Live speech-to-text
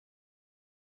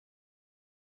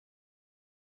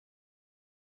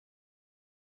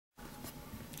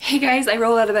Hey guys, I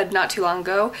rolled out of bed not too long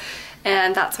ago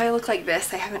and that's why I look like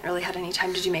this. I haven't really had any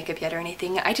time to do makeup yet or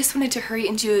anything. I just wanted to hurry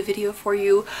and do a video for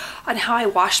you on how I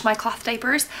wash my cloth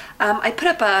diapers. I put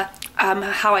up a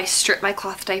how I strip my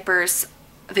cloth diapers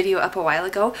video up a while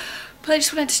ago, but I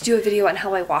just wanted to do a video on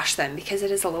how I wash them because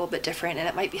it is a little bit different and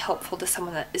it might be helpful to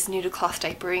someone that is new to cloth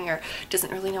diapering or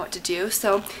doesn't really know what to do.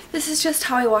 So this is just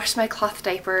how I wash my cloth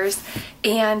diapers,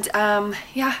 and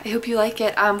yeah, I hope you like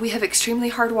it. We have extremely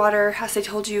hard water, as I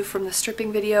told you from the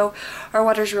stripping video. Our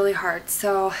water's really hard,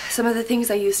 so some of the things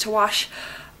I use to wash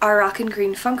are Rock and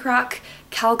Green Funk Rock,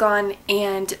 Calgon,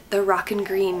 and the Rock and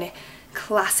Green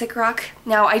Classic Rock.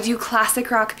 Now I do Classic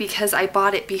Rock because I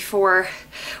bought it before,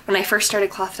 when I first started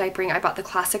cloth diapering. I bought the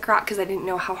Classic Rock because I didn't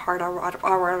know how hard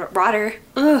our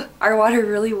water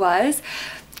really was,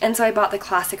 and so I bought the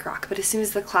Classic Rock. But as soon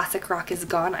as the Classic Rock is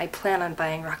gone, I plan on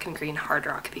buying Rock and Green Hard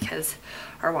Rock because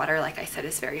our water, like I said,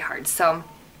 is very hard. So,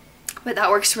 but that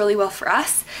works really well for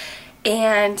us.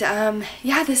 And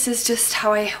yeah, this is just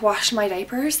how I wash my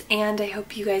diapers, and I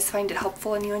hope you guys find it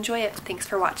helpful and you enjoy it. Thanks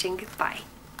for watching. Bye.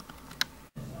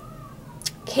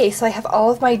 Okay, so I have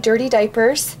all of my dirty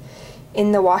diapers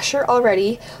in the washer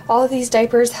already. All of these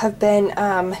diapers have been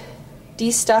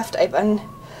de-stuffed. I've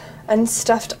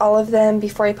unstuffed all of them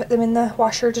before I put them in the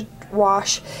washer to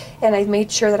wash, and I've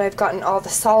made sure that I've gotten all the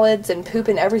solids and poop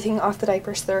and everything off the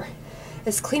diapers. They're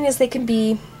as clean as they can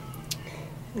be,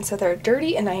 and so they're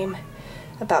dirty, and I'm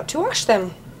about to wash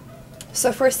them.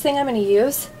 So first thing I'm going to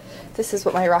use, this is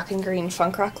what my Rock and Green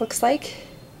Funk Rock looks like.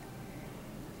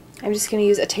 I'm just going to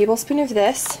use a tablespoon of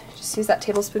this. Just use that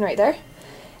tablespoon right there.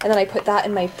 And then I put that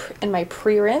in my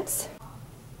pre-rinse.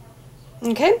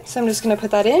 Okay, so I'm just going to put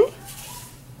that in.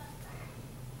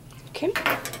 Okay.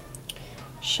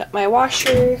 Shut my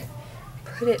washer.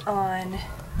 Put it on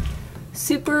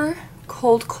super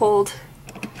cold.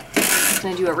 Just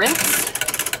going to do a rinse.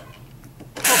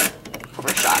 Oh,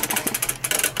 overshot.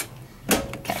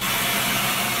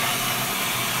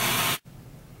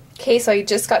 Okay, so I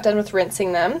just got done with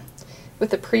rinsing them with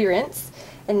the pre-rinse,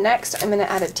 and next I'm going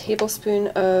to add a tablespoon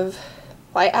of,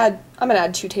 well, I'm going to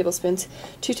add 2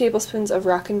 tablespoons of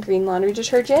Rock and Green laundry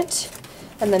detergent,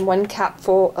 and then 1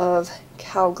 capful of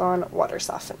Calgon water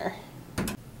softener.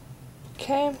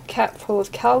 Okay, capful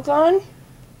of Calgon.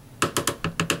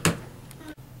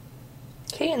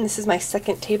 Okay, and this is my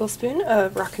 2nd tablespoon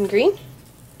of Rock and Green.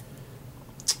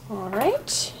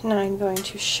 Alright, now I'm going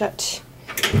to shut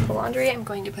the laundry. I'm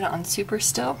going to put it on super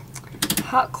still,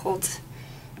 hot, cold,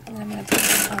 and then I'm going to put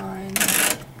it on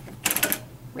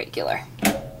regular.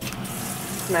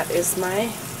 And that is my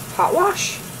hot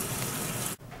wash.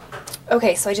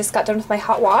 Okay, so I just got done with my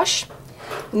hot wash.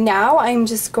 Now I'm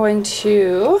just going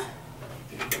to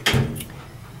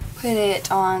put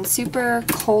it on super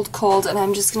cold, and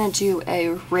I'm just going to do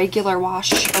a regular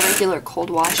wash, a regular cold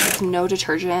wash with no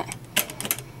detergent,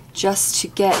 just to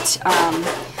get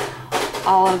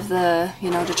all of the,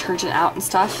 detergent out and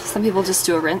stuff. Some people just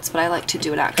do a rinse, but I like to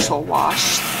do an actual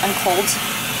wash on cold,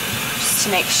 just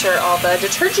to make sure all the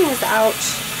detergent is out.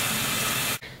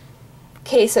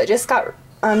 Okay, so I just got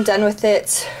done with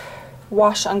it,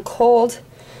 wash on cold,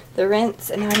 the rinse,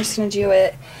 and now I'm just going to do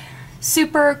it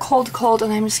super cold,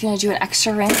 and I'm just going to do an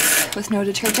extra rinse with no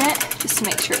detergent, just to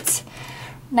make sure it's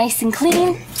nice and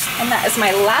clean. And that is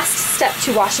my last step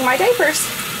to washing my diapers.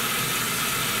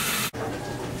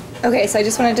 Okay, so I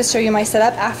just wanted to show you my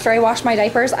setup. After I wash my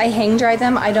diapers, I hang dry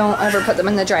them. I don't ever put them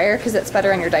in the dryer because it's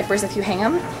better on your diapers if you hang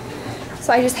them.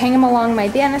 So I just hang them along my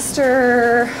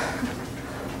banister,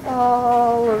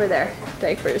 all over there.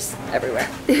 Diapers everywhere.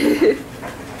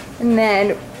 And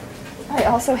then I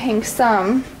also hang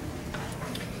some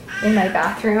in my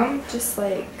bathroom, just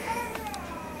like,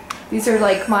 these are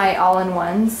like my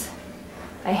all-in-ones.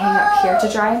 I hang up here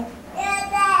to dry.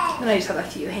 And I just have a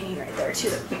few hanging right there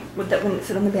too that wouldn't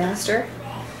fit on the banister.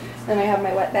 Then I have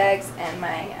my wet bags and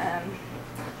my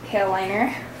pail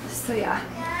liner. So yeah,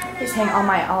 I just hang all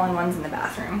my all-in-ones in the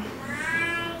bathroom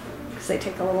because they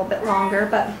take a little bit longer,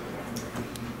 but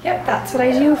yep, that's what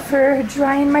I do for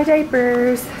drying my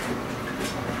diapers.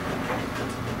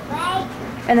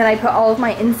 And then I put all of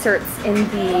my inserts in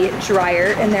the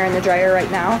dryer, and they're in the dryer right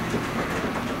now.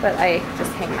 But I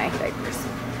just hang my diapers.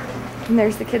 And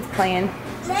there's the kids playing.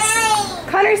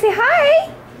 Connor, say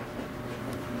hi!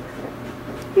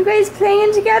 You guys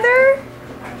playing together?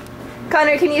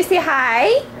 Connor, can you say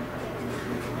hi?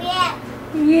 Yeah.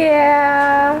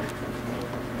 Yeah.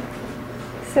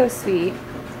 So sweet.